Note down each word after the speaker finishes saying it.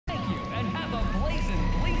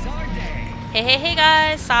Hey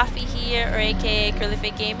guys, Safi here, or aka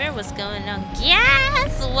Curlyfake Gamer. What's going on?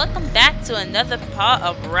 Yes! Welcome back to another part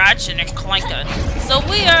of Ratchet and Clank. So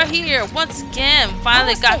we are here once again.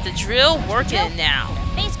 Finally got the drill working now.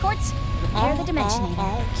 Base courts, repair the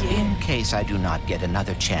dimensionator. In case I do not get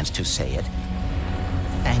another chance to say it,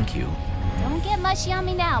 thank you. Don't get mushy on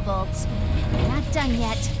me now, Bolts. We're not done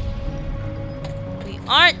yet. We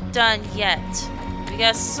aren't done yet. We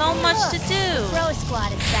got so much to do. Bro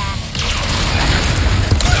Squad is back.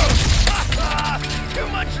 Too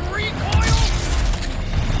much recoil!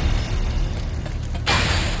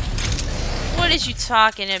 What is you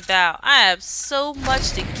talking about? I have so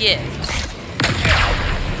much to give.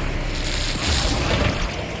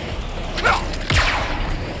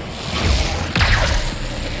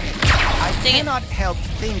 I cannot help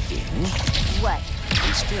thinking. What?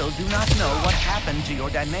 We still do not know what happened to your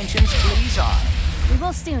dimension's Blizzard. We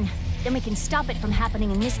will soon. Then we can stop it from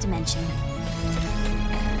happening in this dimension.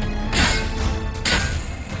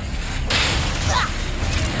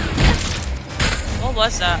 What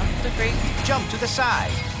was that? The freak? Jump to the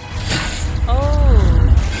side. Oh.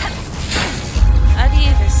 How do you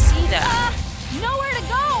even see that? Nowhere to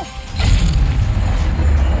go!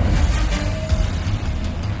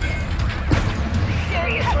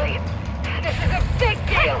 Seriously, this is a big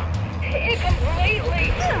deal. It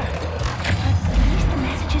completely... Are these the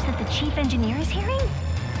messages that the chief engineer is hearing?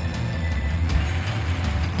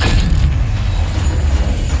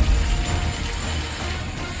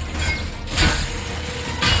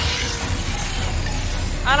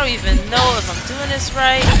 I don't even know if I'm doing this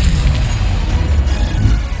right.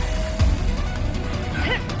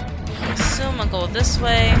 I assume I'll go this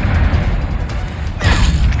way.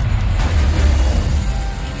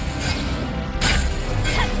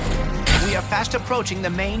 We are fast approaching the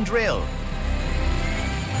main drill.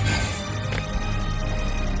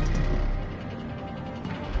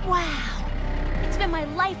 Wow. It's been my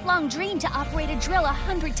lifelong dream to operate a drill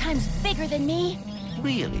 100 times bigger than me.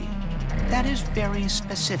 Really? That is very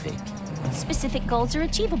specific. Specific goals are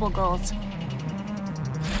achievable goals.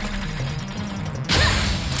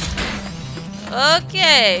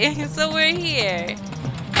 Okay, so we're here.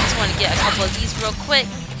 I just want to get a couple of these real quick.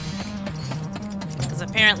 Because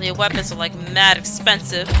apparently weapons are like mad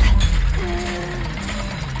expensive.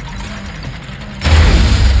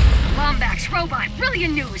 Lombax robot,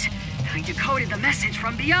 brilliant news. I decoded the message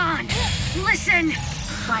from beyond. Listen.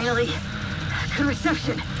 Finally, good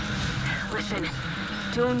reception. Listen,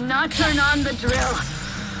 do not turn on the drill.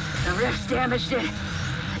 The rifts damaged it.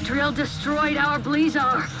 The drill destroyed our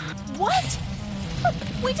Blizzard. What? But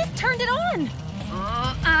we just turned it on!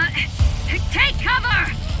 Take cover!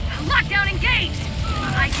 Lockdown engaged!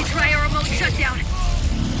 I can try a remote shutdown.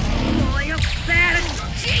 Boy, a bad...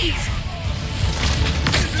 Jeez!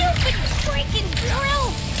 Stupid freaking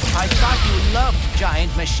drill! I thought you loved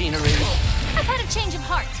giant machinery. I've had a change of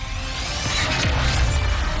heart.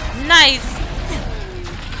 Nice!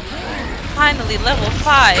 Finally, level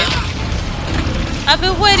 5. I've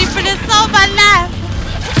been waiting for this all my life!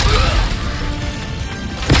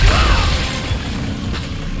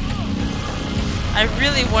 I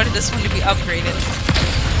really wanted this one to be upgraded.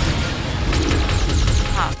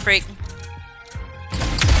 Ah, freak.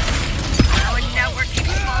 Our network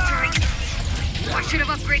keeps faltering. I should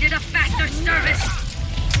have upgraded a faster service.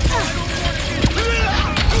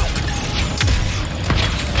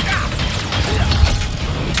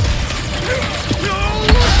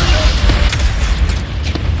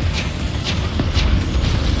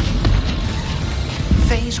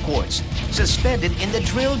 Phase quartz, suspended in the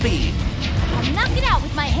drill beam. I'll knock it out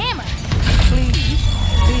with my hammer. Please,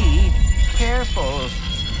 be careful.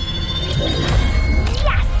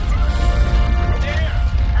 Yes!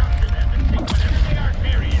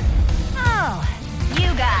 Oh,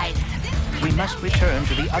 you guys. We must return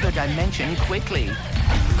to the other dimension quickly.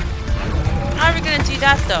 How are we gonna do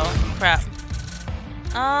that though? Crap.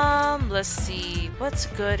 Let's see. What's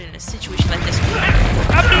good in a situation like this?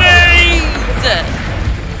 Ablaze!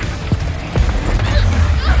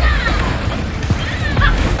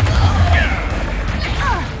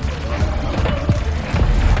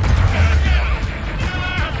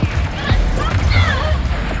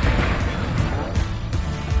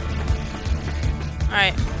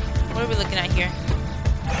 Alright, what are we looking at here?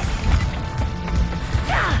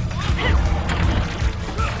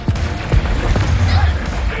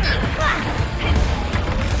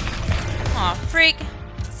 Aw, freak.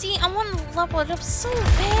 See, I want to level it up so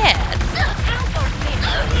bad.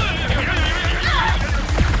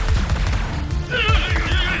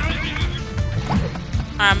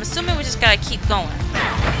 I'm assuming we just gotta keep going.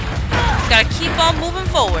 Gotta keep on moving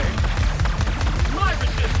forward. My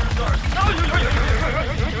resistors are...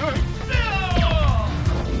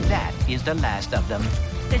 That is the last of them.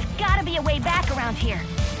 There's gotta be a way back around here.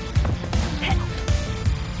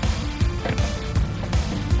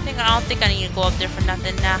 I don't think I need to go up there for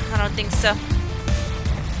nothing. Nah, I don't think so.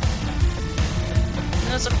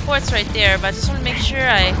 There's a quartz right there, but I just want to make sure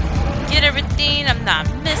I get everything. I'm not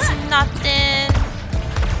missing nothing.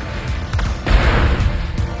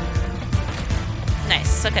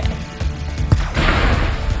 Nice, okay.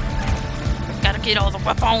 Gotta get all the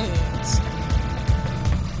weapons.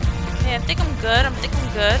 Okay, I think I'm good.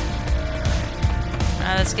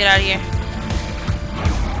 Alright, let's get out of here.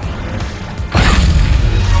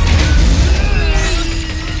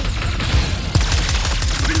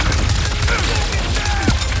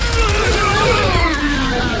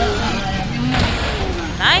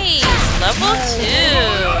 Nice! Level 2!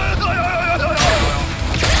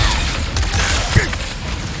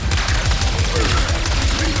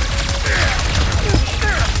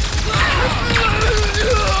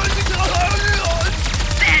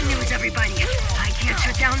 Bad news, everybody. I can't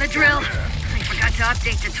shut down the drill. I forgot to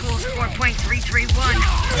update the tools 4.331.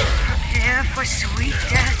 Prepare for sweet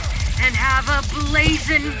death and have a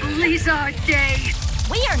blazing blizzard day.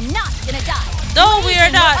 We are not gonna die. No, we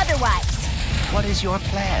are not! Otherwise. What is your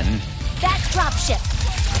plan? That dropship.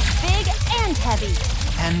 Big and heavy.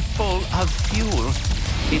 And full of fuel.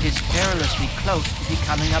 It is perilously close to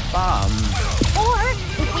becoming a bomb. Or,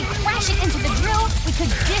 if we crash it into the drill, we could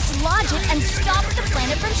dislodge it and stop the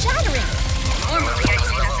planet from shattering. Normally I'd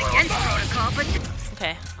say that's against protocol, but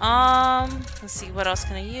Okay, let's see, what else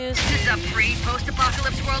can I use? this is a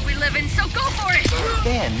pre-post-apocalypse world we live in, so go for it!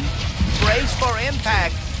 Then, brace for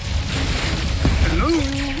impact. Hello,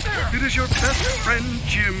 it is your best friend,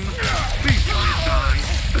 Jim. Please don't die,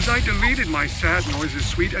 as I deleted my sad noises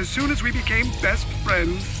suite as soon as we became best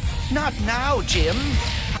friends. Not now, Jim.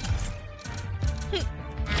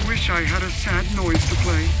 I wish I had a sad noise to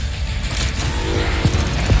play.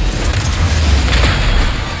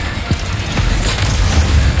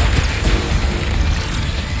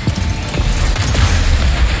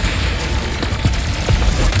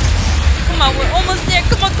 Come on, we're almost there.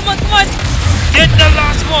 Come on, come on, come on. Get the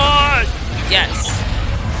last one! Yes.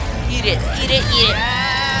 Eat it, eat it, eat it.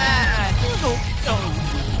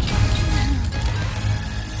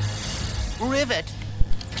 Rivet.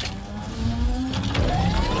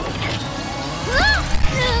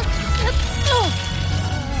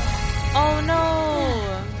 Oh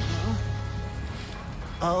no.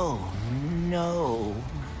 Oh, no.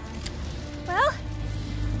 Well,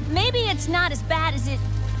 maybe it's not as bad as it...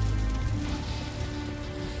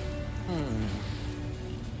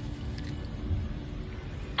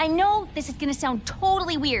 I know this is gonna sound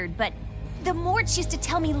totally weird, but the Morts used to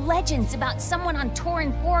tell me legends about someone on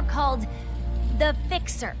Torin 4 called the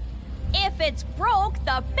Fixer. If it's broke,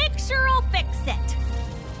 the Fixer'll fix it.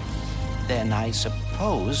 Then I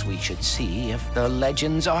suppose we should see if the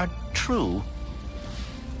legends are true.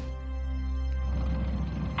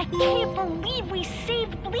 I can't believe we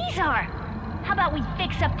saved Blizzard. How about we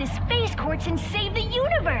fix up this space quartz and save the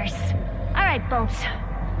universe? All right, Bolts.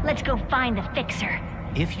 Let's go find the Fixer.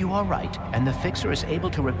 If you are right, and the Fixer is able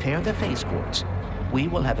to repair the phase quartz, we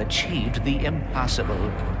will have achieved the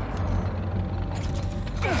impossible.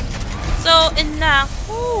 So in that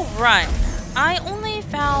whole run, I only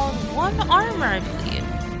found one armor, I believe.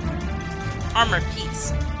 Armor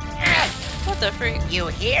piece. What the freak? You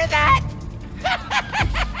hear that?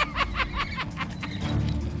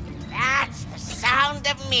 That's the sound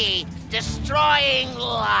of me destroying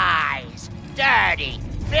lies. Dirty,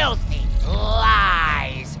 filthy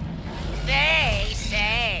lies. They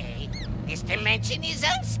say this dimension is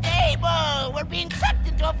unstable. We're being sucked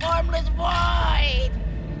into a formless void.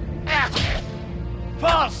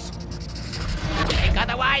 False. You think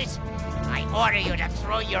otherwise? I order you to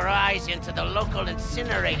throw your eyes into the local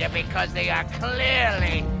incinerator because they are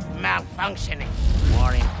clearly malfunctioning.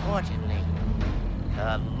 More importantly,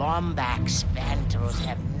 the Lombax vandals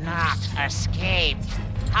have not escaped.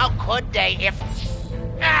 How could they if...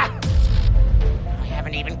 I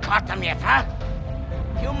haven't even caught them yet, huh?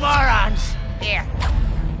 You morons! Here.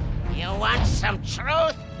 You want some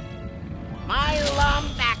truth? My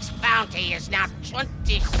Lombax bounty is now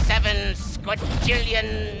 27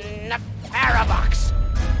 squadrillion parabucks.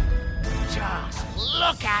 Just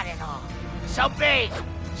look at it all. So big,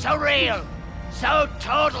 so real, so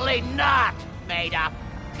totally not made up.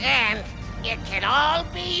 And it can all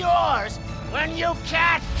be yours when you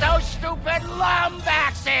catch those stupid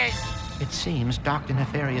Lombaxes! It seems Dr.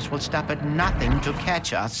 Nefarious will stop at nothing to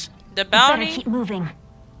catch us. The Better bounty keep moving.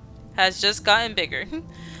 has just gotten bigger.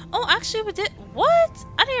 Oh, actually we did. What?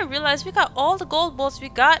 I didn't realize we got all the gold bolts. We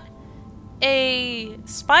got a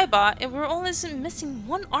spy bot, and we're only missing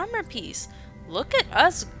one armor piece. Look at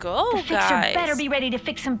us go, The Fixer guys. better be ready to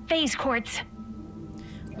fix some phase quartz.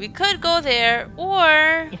 We could go there,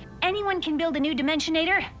 or If anyone can build a new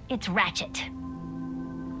Dimensionator, it's Ratchet.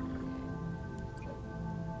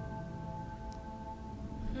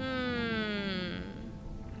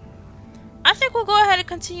 I think we'll go ahead and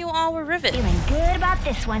continue on with Rivet. Feeling good about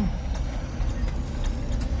this one.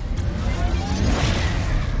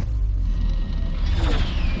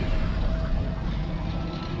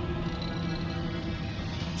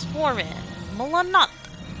 Swarman, Melanot,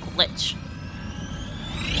 Glitch.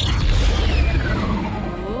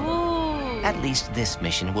 Ooh. At least this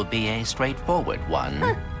mission will be a straightforward one.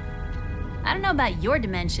 I don't know about your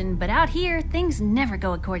dimension, but out here, things never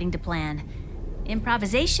go according to plan.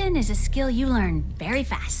 Improvisation is a skill you learn very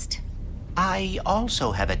fast. I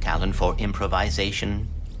also have a talent for improvisation.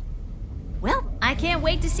 Well, I can't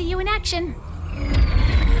wait to see you in action.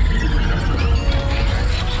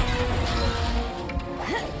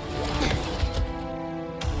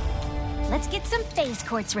 Let's get some phase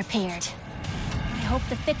quartz repaired. I hope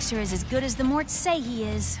the Fixer is as good as the Morts say he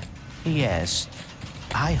is. Yes,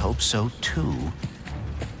 I hope so too.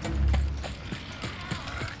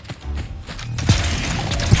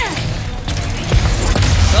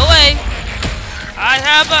 Go away! I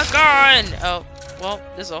have a gun! Oh, well,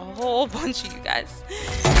 there's a whole bunch of you guys.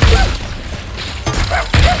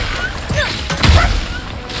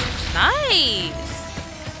 Nice!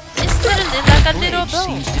 It's literally like a little Bridge boat.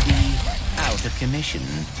 seems to be out of commission.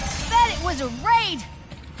 Bet it was a raid!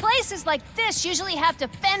 Places like this usually have to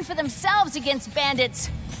fend for themselves against bandits.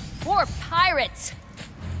 Or pirates.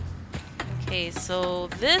 Okay, so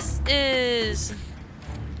this is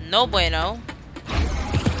no bueno.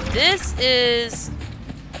 This is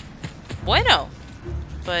bueno.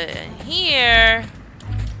 But here...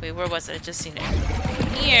 Wait, where was it? I just seen it.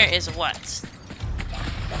 Here is what?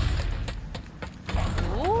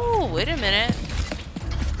 Ooh, wait a minute.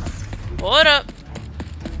 Hold up.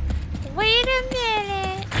 Wait a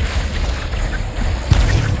minute.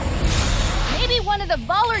 Maybe one of the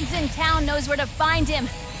Vollards in town knows where to find him.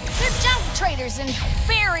 They're junk traders and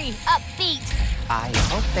very upbeat. I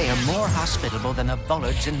hope they are more hospitable than the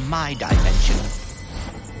Vollards in my dimension.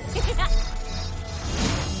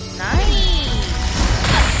 Nice.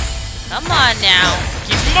 Come on now.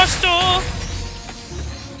 Keep my store.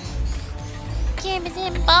 Give me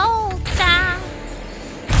them bolts out.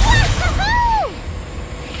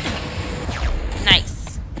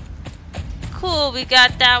 Nice. Cool, we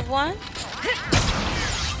got that one.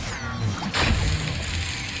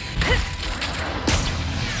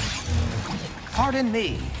 Pardon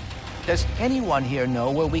me. Does anyone here know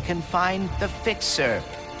where we can find the Fixer?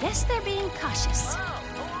 Guess they're being cautious.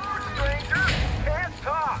 Stranger, can't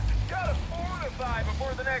talk. Gotta fortify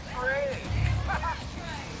before the next raid.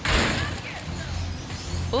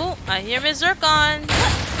 Ooh, I hear Miss Zircon.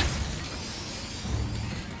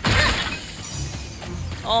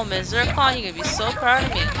 Oh, Miss Zircon, you're gonna be so proud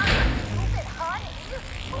of me.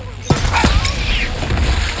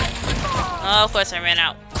 Oh, of course I ran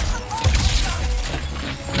out.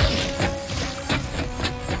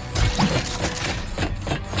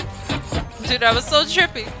 Dude, that was so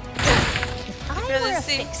trippy. If I Really were a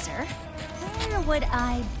see. Fixer, where would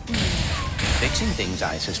I be? Fixing things,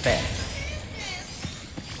 I suspect.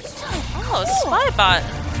 Oh, spy bot.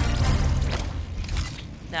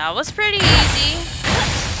 That was pretty easy.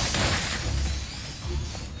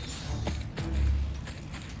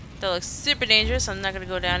 That looks super dangerous. I'm not gonna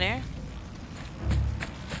go down there.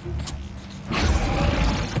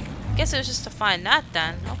 Guess it was just to find that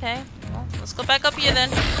then. Okay. Well, let's go back up here then.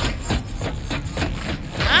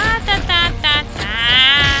 Ah, da, da, da, da.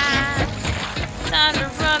 Time to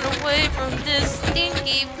run away from this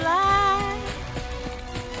stinky fly.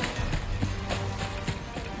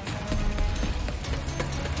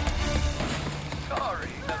 Sorry,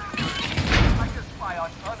 I just fly on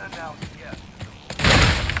unannounced guests.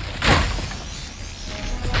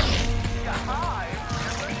 Yeah, hi.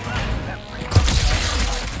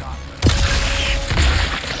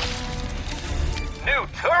 New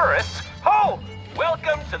tourists? Oh,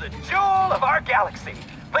 welcome to the jewel of our galaxy.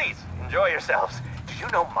 Please, enjoy yourselves. Did you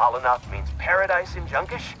know Malinov means paradise in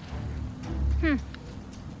Junkish?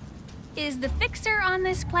 Is the Fixer on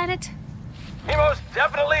this planet? He most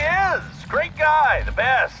definitely is. Great guy, the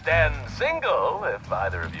best, and single, if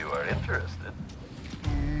either of you are interested.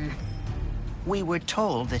 We were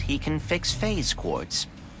told that he can fix phase quartz.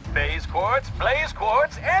 Phase quartz, blaze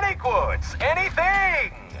quartz, any quartz,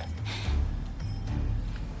 anything!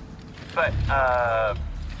 but,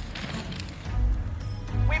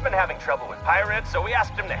 we've been having trouble with pirates, so we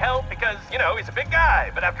asked him to help because, you know, he's a big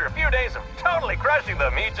guy. But after a few days of totally crushing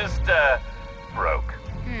them, he just, broke.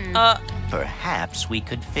 Perhaps we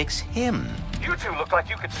could fix him. You two look like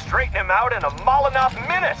you could straighten him out in a Molotov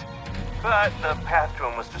minute. But the path to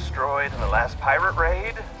him was destroyed in the last pirate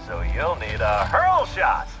raid, so you'll need a hurl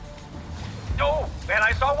shot. Oh, and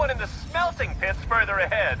I saw one in the smelting pits further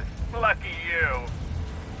ahead. Lucky you.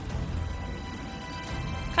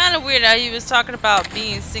 Kind of weird how he was talking about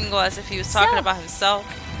being single as if he was talking about himself.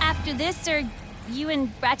 After this, are you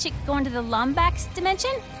and Ratchet going to the Lombax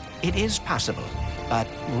dimension? It is possible, but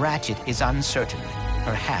Ratchet is uncertain.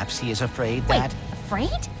 Perhaps he is afraid that... Wait,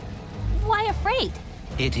 afraid? Why afraid?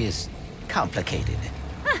 It is complicated.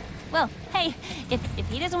 Huh. Well, hey, if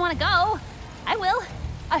he doesn't want to go, I will.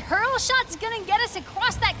 A hurl shot's gonna get us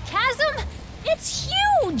across that chasm? It's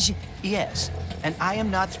huge! Yes, and I am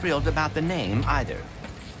not thrilled about the name either.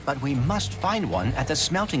 But we must find one at the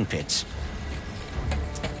smelting pits.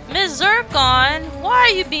 Miss Zircon, why are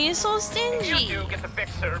you being so You stingy? two get the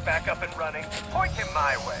fixer back up and running. Point him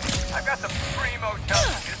my way. I've got some primo tuck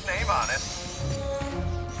with his name on it.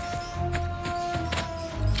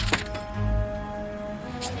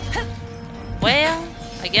 Well,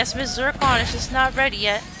 I guess Miss Zircon is just not ready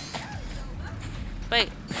yet. Wait.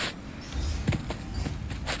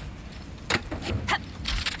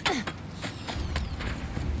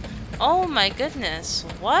 Oh my goodness,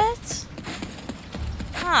 what?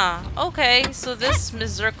 Huh, okay, so this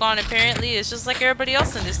Miss Zircon apparently is just like everybody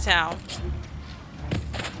else in this town.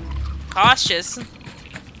 Cautious.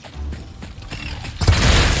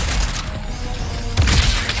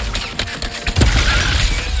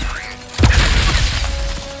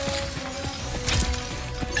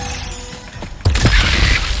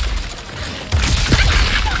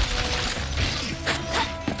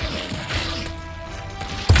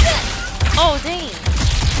 Oh, dang.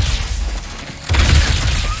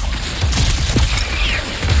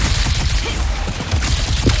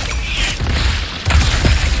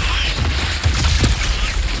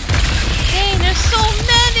 Dang, there's so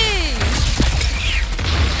many.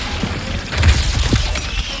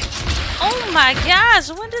 Oh my gosh,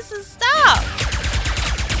 when does it stop?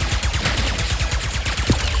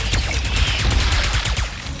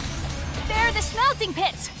 There are the smelting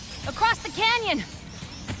pits across the canyon.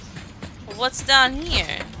 What's down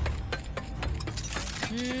here?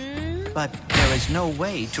 But there is no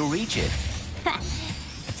way to reach it.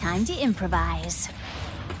 Time to improvise.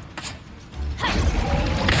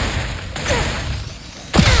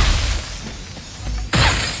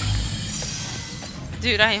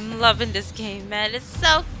 Dude, I am loving this game, man. It's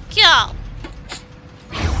so cute.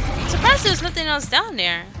 I'm surprised there's nothing else down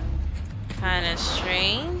there. Kinda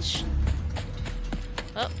strange.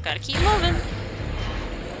 Oh, gotta keep moving.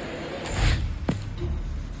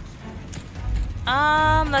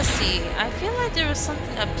 Let's see. I feel like there was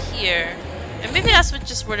something up here. And maybe that's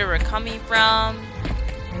just where they were coming from.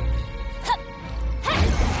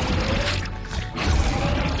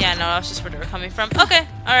 Yeah, no, that's just where they were coming from. Okay,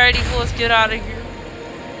 alrighty, well, let's get out of here.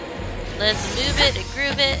 Let's move it and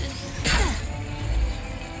groove it.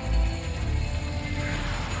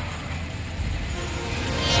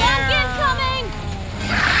 Jump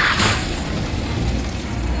incoming!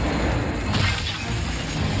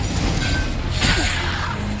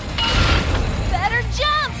 Better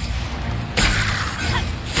jump!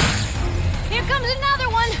 Here comes another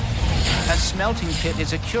one! A smelting pit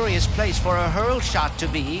is a curious place for a hurl shot to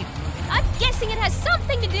be. I'm guessing it has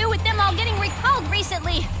something to do with them all getting recalled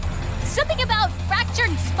recently. Something about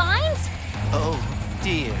fractured spines? Oh,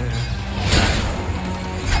 dear.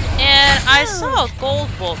 And I saw a gold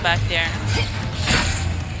bolt back there.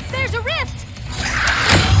 There's a rift!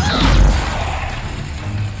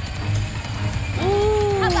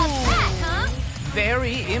 Ooh, How about that, huh?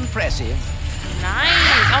 Very impressive. nice.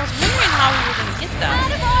 I was wondering how we were gonna get Out that.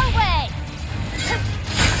 of our way!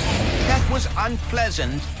 That was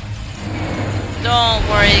unpleasant. Don't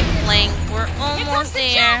worry, Clank. We're comes almost the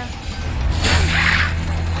there.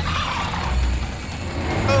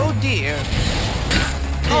 Oh, dear.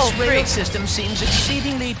 This Oh, rail freak. system seems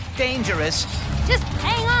exceedingly dangerous. Just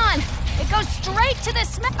hang on! It goes straight to the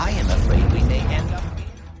smell. I am afraid we may end up...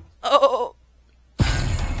 Oh.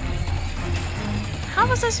 How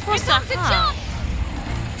was I supposed to? Comes the jump!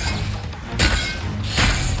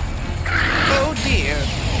 Oh, dear.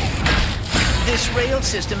 This rail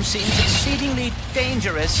system seems exceedingly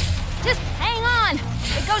dangerous. Just hang on!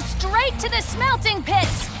 It goes straight to the smelting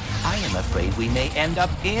pits! I am afraid we may end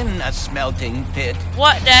up in a smelting pit.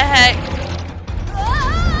 What the heck?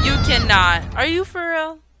 Ah! You cannot. Are you for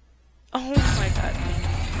real? Oh my god.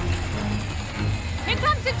 Here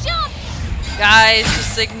comes a jump! Guys,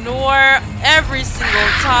 just ignore every single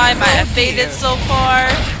time I have faded so far.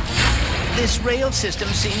 This rail system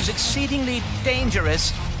seems exceedingly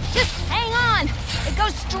dangerous. Just hang on! It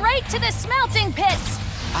goes straight to the smelting pits!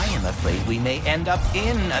 I am afraid we may end up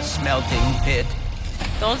in a smelting pit.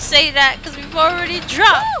 Don't say that, because we've already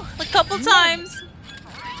dropped a couple times.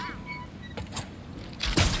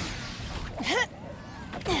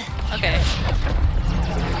 Okay.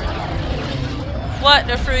 What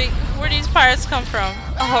the freak? Where these pirates come from?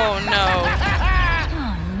 Oh no.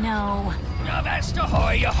 Oh no. That's the ho,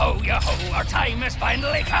 our time has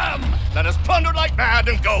finally come. Let us plunder like mad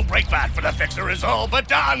and go break bad, for the fixer is all but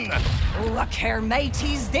done. Look here,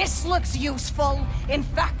 mateys, this looks useful. In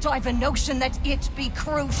fact, I've a notion that it be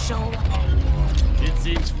crucial. It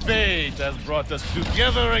seems fate has brought us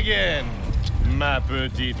together again, ma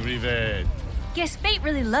petite Rivet. Guess fate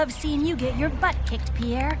really loves seeing you get your butt kicked,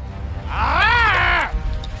 Pierre. Ah!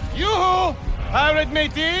 Yoo-hoo! Pirate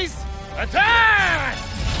mateys, attack!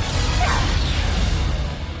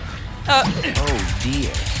 Oh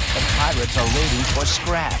dear, the pirates are waiting for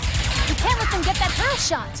scrap. We can't let them get that hurl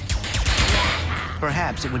shot.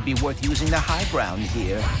 Perhaps it would be worth using the high ground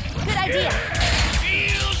here. Good idea.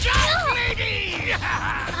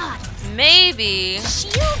 Maybe.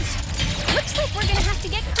 Shields? Looks like we're gonna have to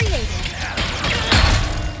get creative.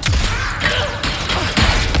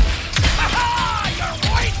 You're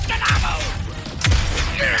wasting ammo!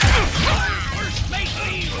 First mate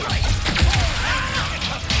leave right!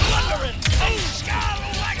 Plundering! Oh,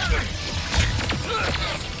 scallywagger!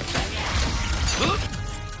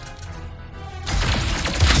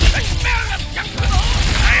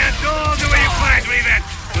 I adore the way you fight, Rivet,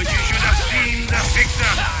 but you should have seen the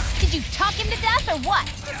fixer. Did you talk him to death or what?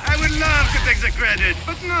 I would love to take the credit,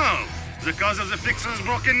 but no. The cause of the fixer's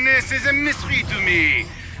brokenness is a mystery to me.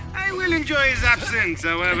 I will enjoy his absence,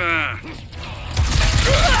 however.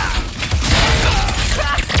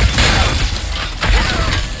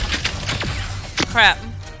 Crap.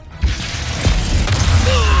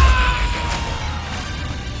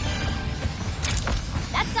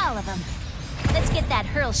 That's all of them. Let's get that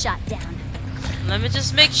hurl shot down. Let me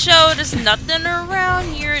just make sure there's nothing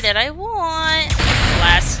around here that I want.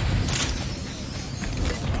 Blast.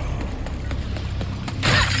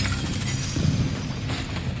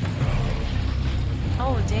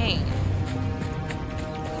 Oh, dang.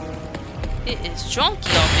 It is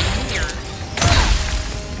junky up in here.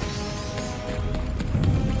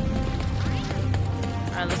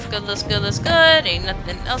 Alright, let's good. Ain't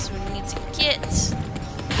nothing else we need to get.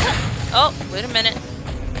 Oh, wait a minute.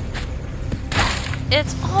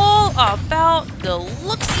 It's all about the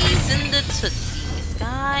looksies and the tootsies,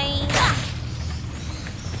 guys.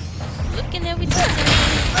 Looking at we tootsie.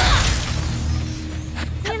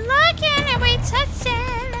 We're looking at we tootsie.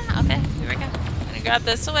 Okay, here we go. I'm gonna grab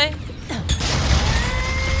this away.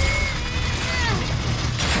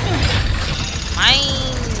 Mine.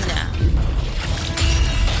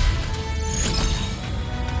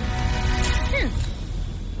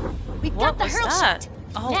 We've What got the was hurl that? shot.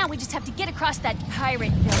 Oh. Now we just have to get across that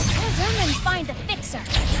pirate village and find the fixer.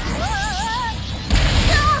 Ah,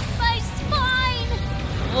 my spine!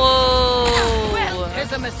 Whoa. Well,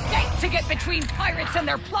 there's a mistake to get between pirates and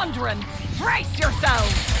their plundering. Brace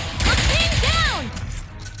yourselves! We're pinned down!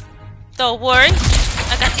 Don't worry.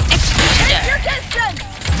 I got the extra. Your distance!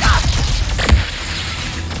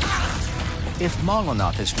 If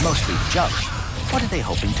Molinoth is mostly junk, what are they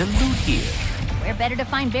hoping to loot here? Where better to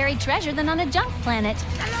find buried treasure than on a junk planet?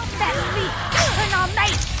 That's me! Turn on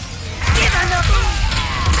mates! Give her the...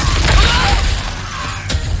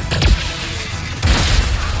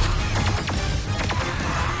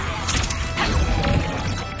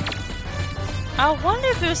 I wonder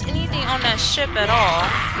if there's anything on that ship at all.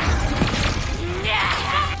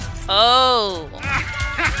 Oh.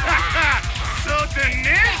 So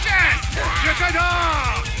tenacious! Je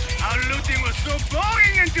t'adore! Our looting was so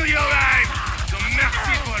boring until you arrived! So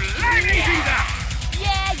merci for livening things up!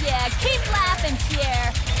 Yeah, keep laughing,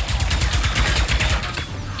 Pierre.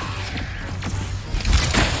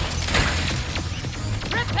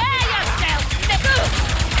 Prepare yourself, Nibu!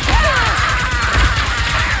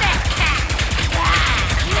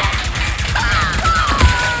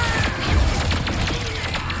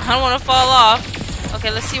 I don't want to fall off.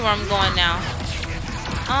 Okay, let's see where I'm going now.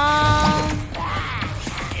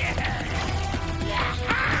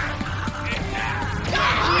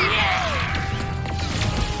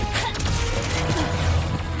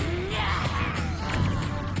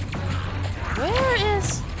 Where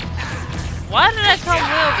is... Why did I come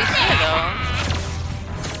way over here, though?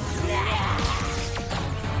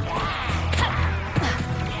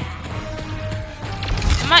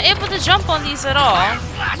 to jump on these at all.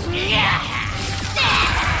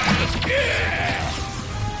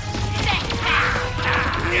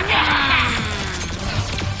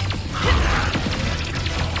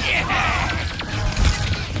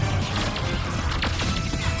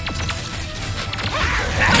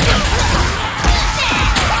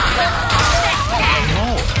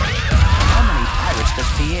 Does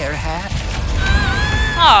Pierre have?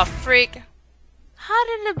 Oh, freak. How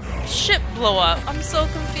did the ship blow up? I'm so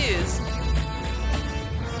confused.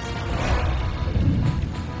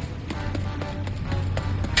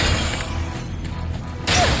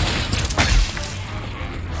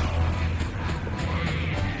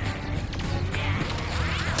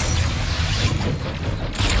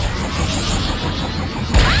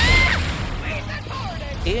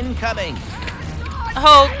 Incoming.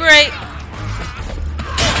 Oh, great.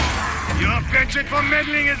 Your penchant for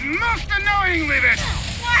meddling is most annoying, Rivet!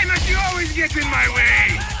 Why must you always get in my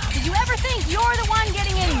way? Did you ever think you're the one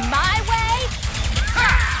getting in my way?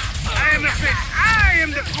 Ha! I am afraid I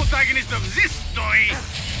am the protagonist of this story!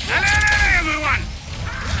 Hello, everyone!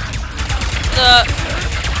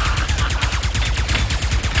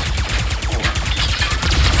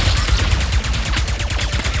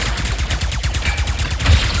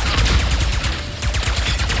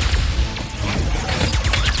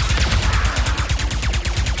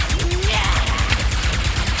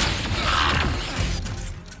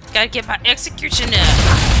 Gotta get my executioner.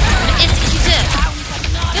 Executioner.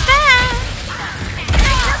 Goodbye.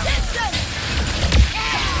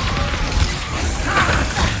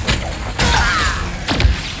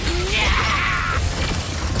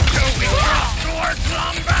 Towards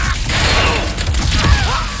Lombax.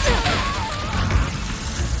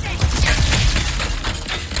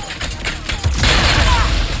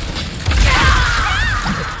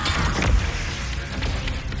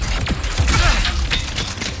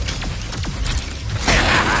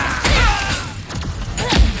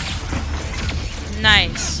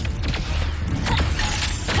 Nice.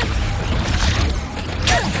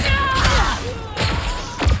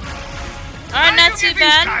 Alright, not too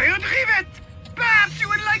bad. Tired, Rivet? Perhaps you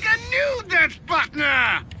would like a new death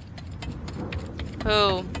partner!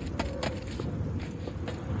 Who?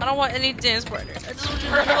 I don't want any dance partner. I just want you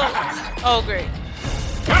to go. Oh, great.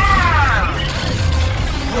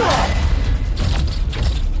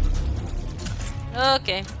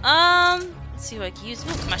 Okay. Let's see what I can use.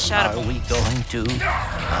 Ooh, my shadow. Are we going to,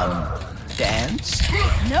 dance?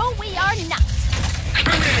 No, we are not.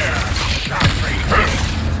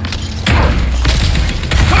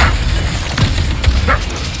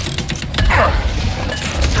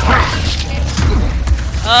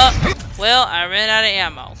 Well, I ran out of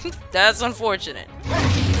ammo. That's unfortunate.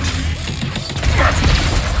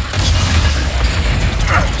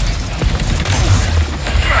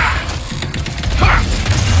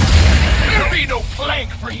 There'll be no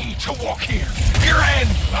plank for ye to walk here. Your end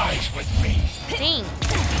lies with me. Dang.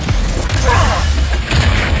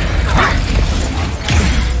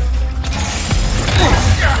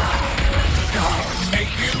 I'll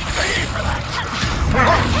make you pay for that.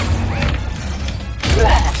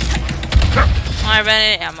 I ran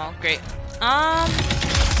out of ammo. Great.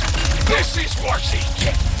 This is what ye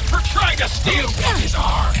get for trying to steal what is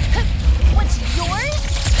ours. What's yours?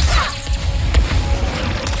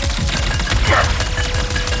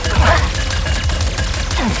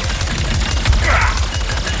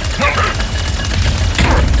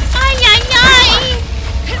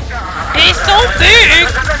 He's so big!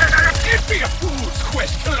 It'd be a fool's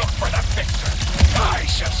quest to look for the fixer. I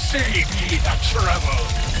shall save ye the trouble.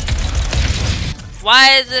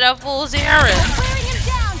 Why is it a fool's errand? Wearing him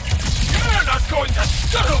down. You're not going to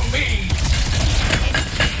scuttle me.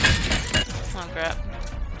 Oh crap.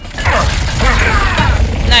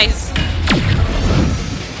 Nice.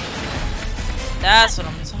 That's what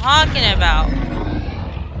I'm talking about.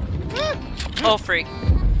 Oh freak.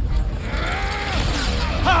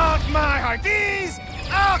 Halt my hearties!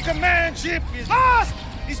 Our command ship is lost!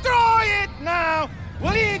 Destroy it now!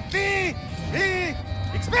 Will it be the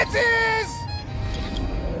expenses?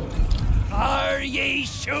 Are ye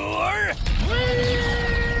sure?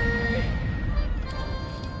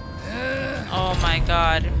 Oh my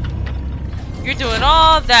god. You're doing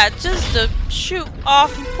all that just to shoot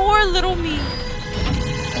off poor little me.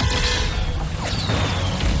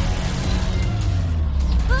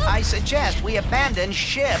 I suggest we abandon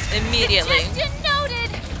ship. Immediately. Suggestion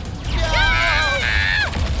noted.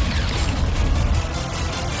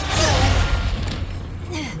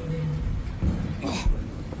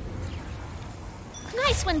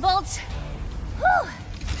 Nice one, Bolts. Whew.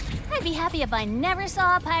 I'd be happy if I never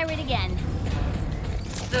saw a pirate again.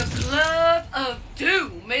 The Club of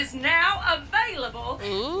Doom is now available.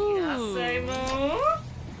 Ooh. Can I say more?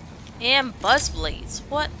 And buzz blades.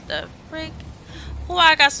 What the frick? Oh,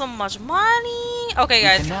 I got so much money. Okay,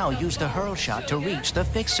 guys. You can now use the hurl shot to reach the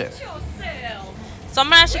fixer. So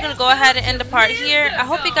I'm actually going to go ahead and end the part here. I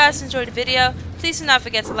hope you guys enjoyed the video. Please do not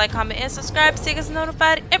forget to like, comment, and subscribe so you get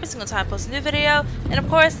notified every single time I post a new video. And of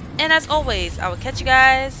course, and as always, I will catch you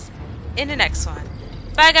guys in the next one.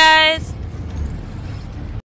 Bye, guys.